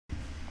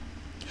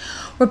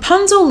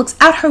Rapunzel looks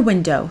out her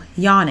window,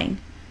 yawning.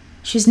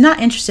 She's not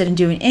interested in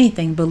doing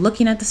anything but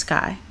looking at the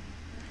sky.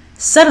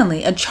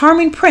 Suddenly, a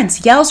charming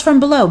prince yells from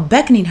below,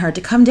 beckoning her to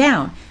come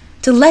down,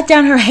 to let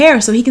down her hair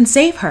so he can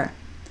save her.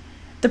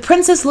 The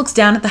princess looks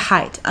down at the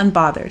height,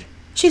 unbothered.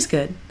 She's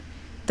good.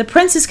 The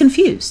prince is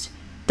confused.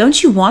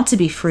 Don't you want to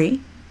be free?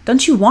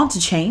 Don't you want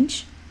to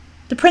change?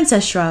 The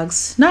princess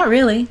shrugs. Not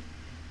really.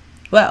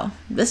 Well,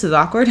 this is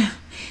awkward.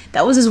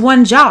 That was his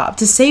one job,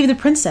 to save the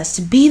princess,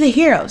 to be the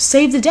hero,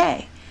 save the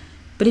day.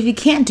 But if he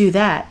can't do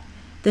that,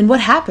 then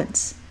what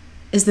happens?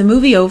 Is the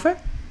movie over?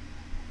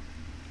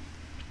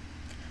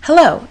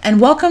 Hello,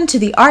 and welcome to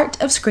the Art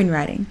of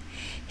Screenwriting.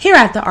 Here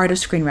at the Art of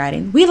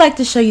Screenwriting, we like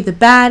to show you the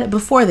bad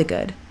before the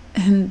good.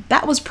 And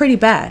that was pretty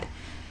bad.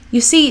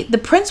 You see, the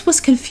prince was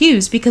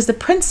confused because the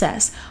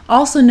princess,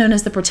 also known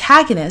as the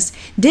protagonist,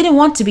 didn't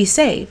want to be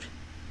saved.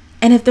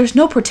 And if there's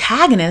no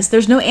protagonist,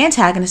 there's no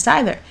antagonist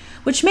either,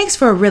 which makes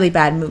for a really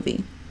bad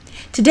movie.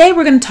 Today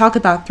we're going to talk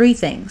about three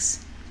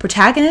things: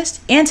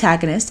 protagonist,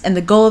 antagonist, and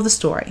the goal of the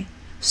story.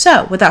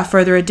 So, without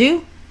further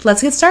ado,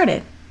 let's get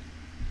started.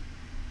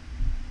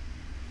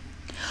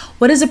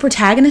 What is a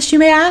protagonist, you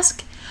may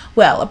ask?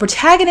 Well, a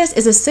protagonist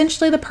is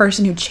essentially the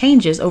person who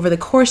changes over the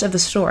course of the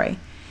story.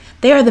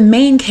 They are the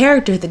main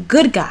character, the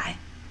good guy.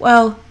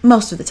 Well,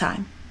 most of the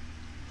time.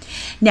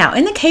 Now,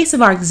 in the case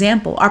of our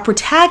example, our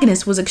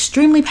protagonist was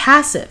extremely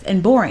passive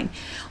and boring,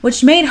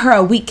 which made her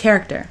a weak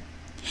character.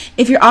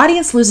 If your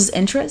audience loses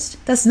interest,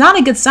 that's not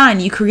a good sign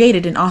you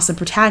created an awesome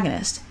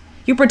protagonist.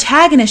 Your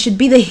protagonist should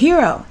be the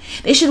hero.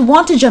 They should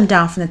want to jump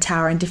down from the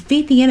tower and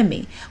defeat the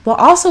enemy, while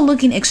also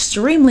looking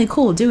extremely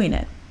cool doing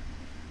it.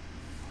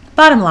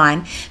 Bottom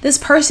line, this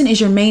person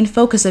is your main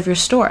focus of your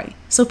story,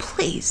 so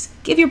please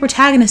give your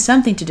protagonist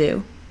something to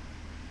do.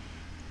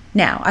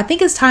 Now, I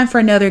think it's time for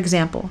another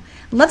example.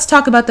 Let's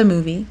talk about the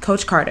movie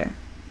Coach Carter.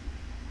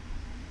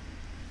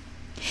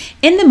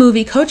 In the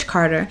movie Coach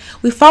Carter,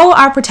 we follow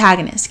our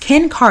protagonist,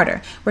 Ken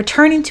Carter,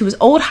 returning to his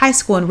old high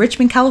school in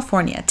Richmond,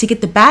 California to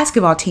get the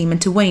basketball team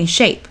into winning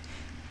shape.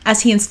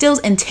 As he instills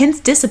intense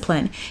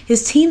discipline,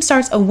 his team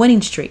starts a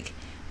winning streak.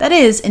 That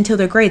is, until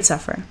their grades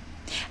suffer.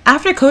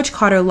 After Coach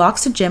Carter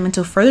locks the gym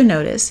until further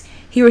notice,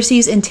 he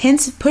receives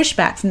intense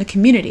pushback from the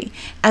community,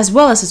 as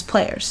well as his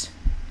players.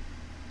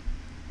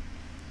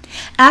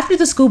 After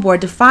the school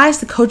board defies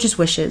the coach's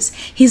wishes,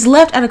 he's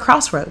left at a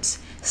crossroads: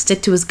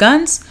 stick to his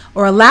guns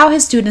or allow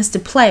his students to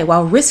play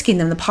while risking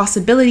them the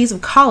possibilities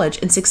of college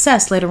and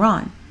success later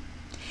on.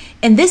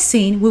 In this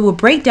scene, we will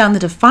break down the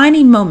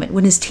defining moment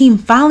when his team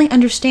finally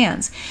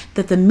understands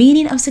that the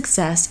meaning of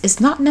success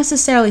is not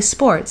necessarily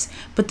sports,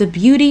 but the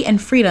beauty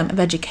and freedom of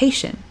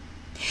education.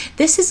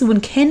 This is when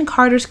Ken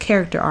Carter's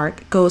character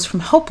arc goes from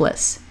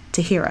hopeless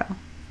to hero.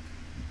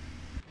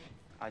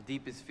 Our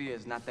deepest fear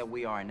is not that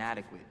we are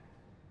inadequate.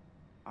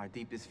 Our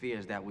deepest fear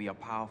is that we are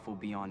powerful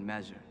beyond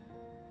measure.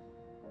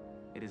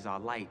 It is our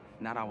light,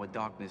 not our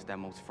darkness, that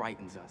most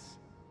frightens us.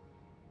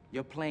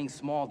 Your playing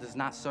small does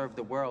not serve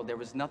the world.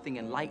 There is nothing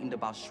enlightened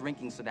about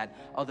shrinking so that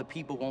other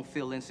people won't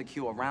feel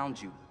insecure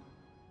around you.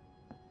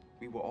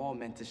 We were all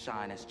meant to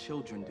shine as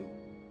children do.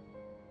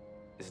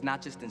 It's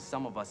not just in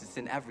some of us, it's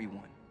in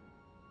everyone.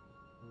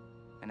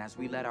 And as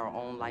we let our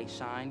own light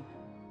shine,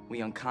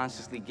 we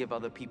unconsciously give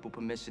other people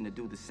permission to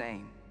do the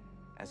same.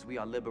 As we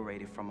are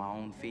liberated from our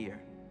own fear,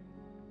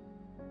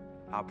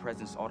 our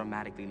presence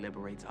automatically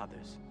liberates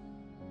others.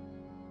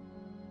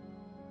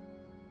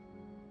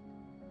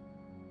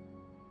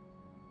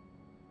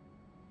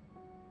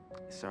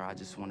 Sir, I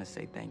just want to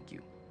say thank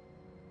you.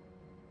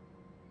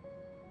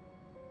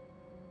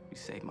 You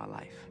saved my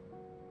life.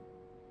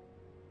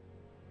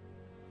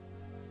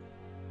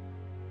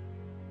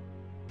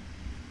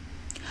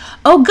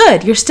 Oh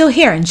good, you're still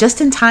here and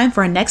just in time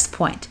for our next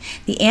point,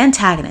 the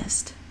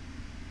antagonist.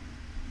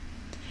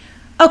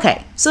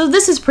 Okay, so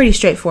this is pretty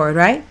straightforward,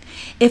 right?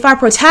 If our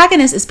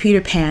protagonist is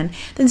Peter Pan,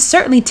 then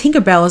certainly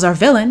Tinkerbell is our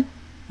villain.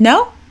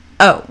 No?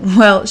 Oh,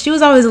 well, she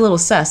was always a little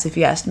sus if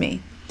you asked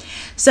me.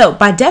 So,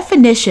 by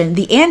definition,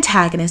 the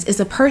antagonist is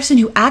a person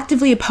who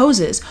actively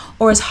opposes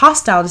or is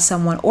hostile to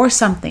someone or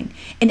something,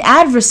 an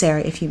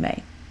adversary if you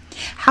may.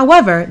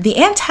 However,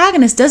 the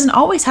antagonist doesn't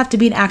always have to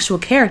be an actual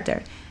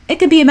character. It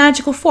could be a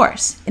magical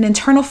force, an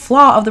internal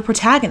flaw of the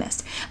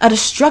protagonist, a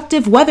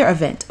destructive weather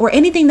event, or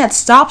anything that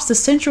stops the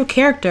central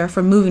character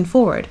from moving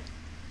forward.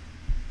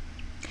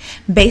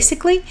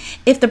 Basically,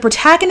 if the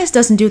protagonist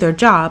doesn't do their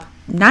job,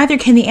 neither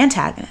can the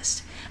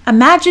antagonist.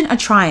 Imagine a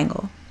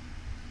triangle.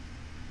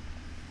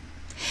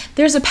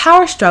 There's a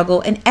power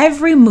struggle in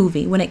every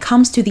movie when it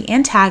comes to the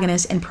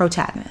antagonist and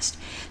protagonist.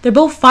 They're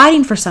both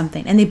fighting for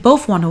something and they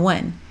both want to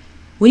win.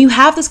 When you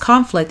have this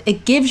conflict,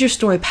 it gives your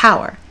story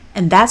power,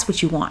 and that's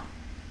what you want.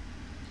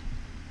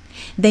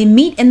 They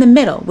meet in the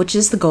middle, which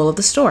is the goal of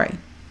the story.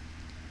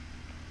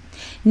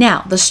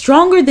 Now, the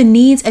stronger the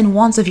needs and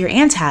wants of your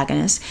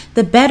antagonist,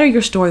 the better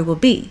your story will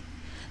be.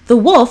 The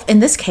wolf, in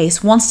this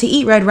case, wants to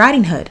eat Red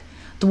Riding Hood.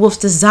 The wolf's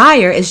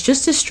desire is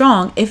just as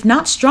strong, if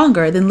not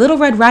stronger, than Little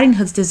Red Riding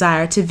Hood's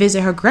desire to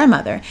visit her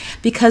grandmother,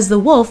 because the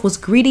wolf was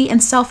greedy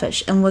and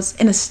selfish and was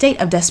in a state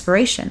of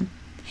desperation.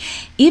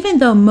 Even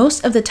though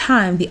most of the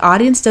time the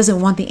audience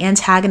doesn't want the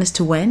antagonist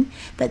to win,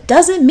 that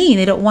doesn't mean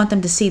they don't want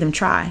them to see them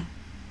try.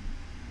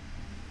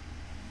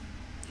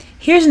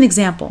 Here's an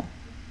example.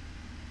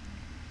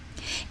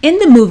 In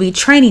the movie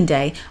Training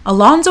Day,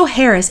 Alonzo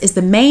Harris is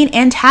the main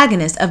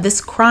antagonist of this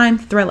crime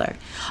thriller.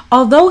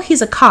 Although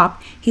he's a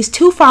cop, he's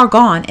too far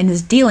gone in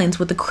his dealings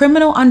with the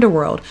criminal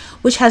underworld,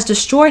 which has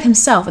destroyed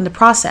himself in the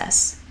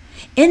process.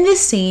 In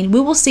this scene, we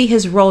will see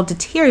his role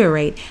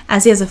deteriorate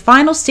as he has a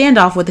final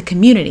standoff with the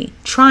community,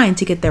 trying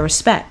to get their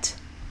respect.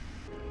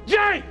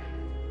 Jay!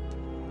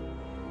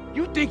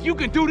 You think you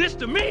can do this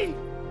to me?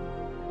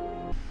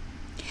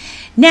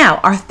 Now,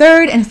 our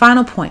third and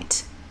final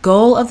point,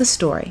 goal of the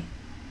story.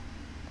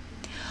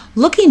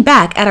 Looking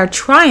back at our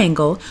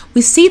triangle,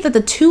 we see that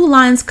the two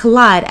lines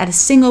collide at a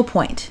single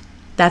point.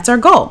 That's our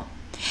goal.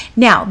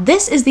 Now,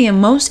 this is the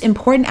most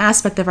important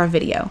aspect of our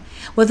video.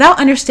 Without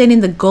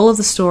understanding the goal of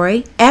the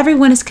story,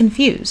 everyone is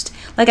confused,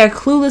 like our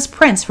clueless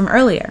prince from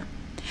earlier.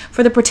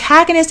 For the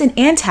protagonist and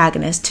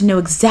antagonist to know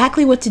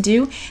exactly what to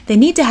do, they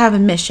need to have a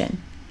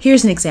mission.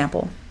 Here's an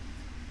example.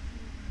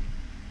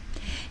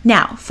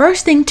 Now,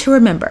 first thing to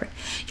remember,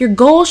 your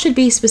goal should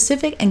be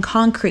specific and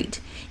concrete.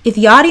 If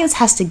the audience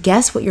has to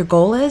guess what your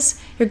goal is,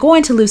 you're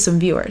going to lose some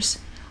viewers.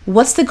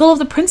 What's the goal of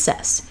the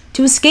princess?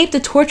 To escape the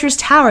torturous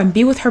tower and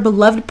be with her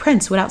beloved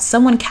prince without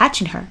someone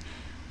catching her.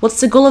 What's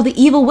the goal of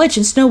the evil witch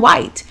in Snow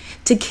White?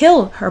 To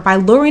kill her by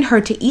luring her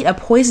to eat a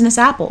poisonous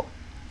apple.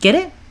 Get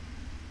it?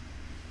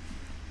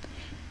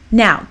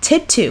 Now,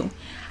 tip 2.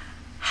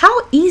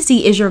 How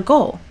easy is your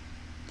goal?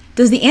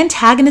 Does the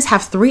antagonist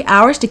have 3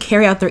 hours to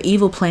carry out their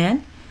evil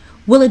plan?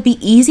 Will it be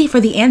easy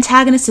for the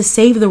antagonist to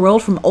save the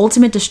world from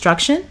ultimate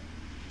destruction?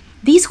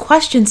 These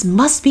questions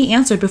must be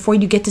answered before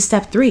you get to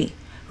step 3,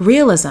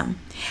 realism.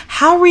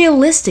 How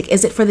realistic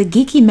is it for the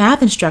geeky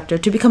math instructor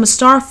to become a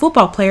star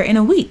football player in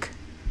a week?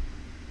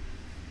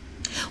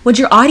 Would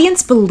your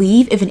audience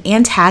believe if an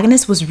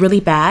antagonist was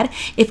really bad,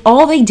 if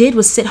all they did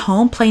was sit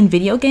home playing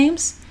video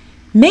games?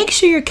 Make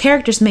sure your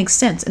characters make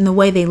sense in the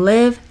way they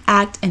live,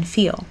 act, and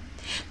feel.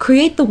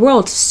 Create the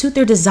world to suit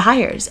their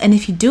desires, and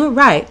if you do it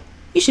right,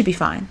 you should be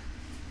fine.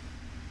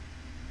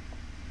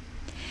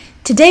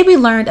 Today we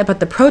learned about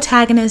the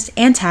protagonist,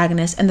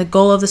 antagonist, and the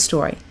goal of the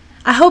story.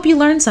 I hope you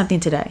learned something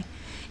today.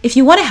 If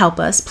you want to help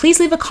us, please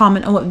leave a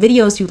comment on what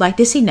videos you'd like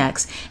to see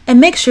next, and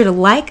make sure to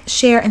like,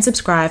 share, and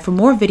subscribe for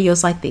more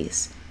videos like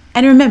these.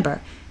 And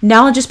remember,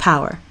 knowledge is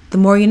power. The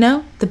more you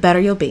know, the better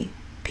you'll be.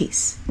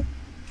 Peace.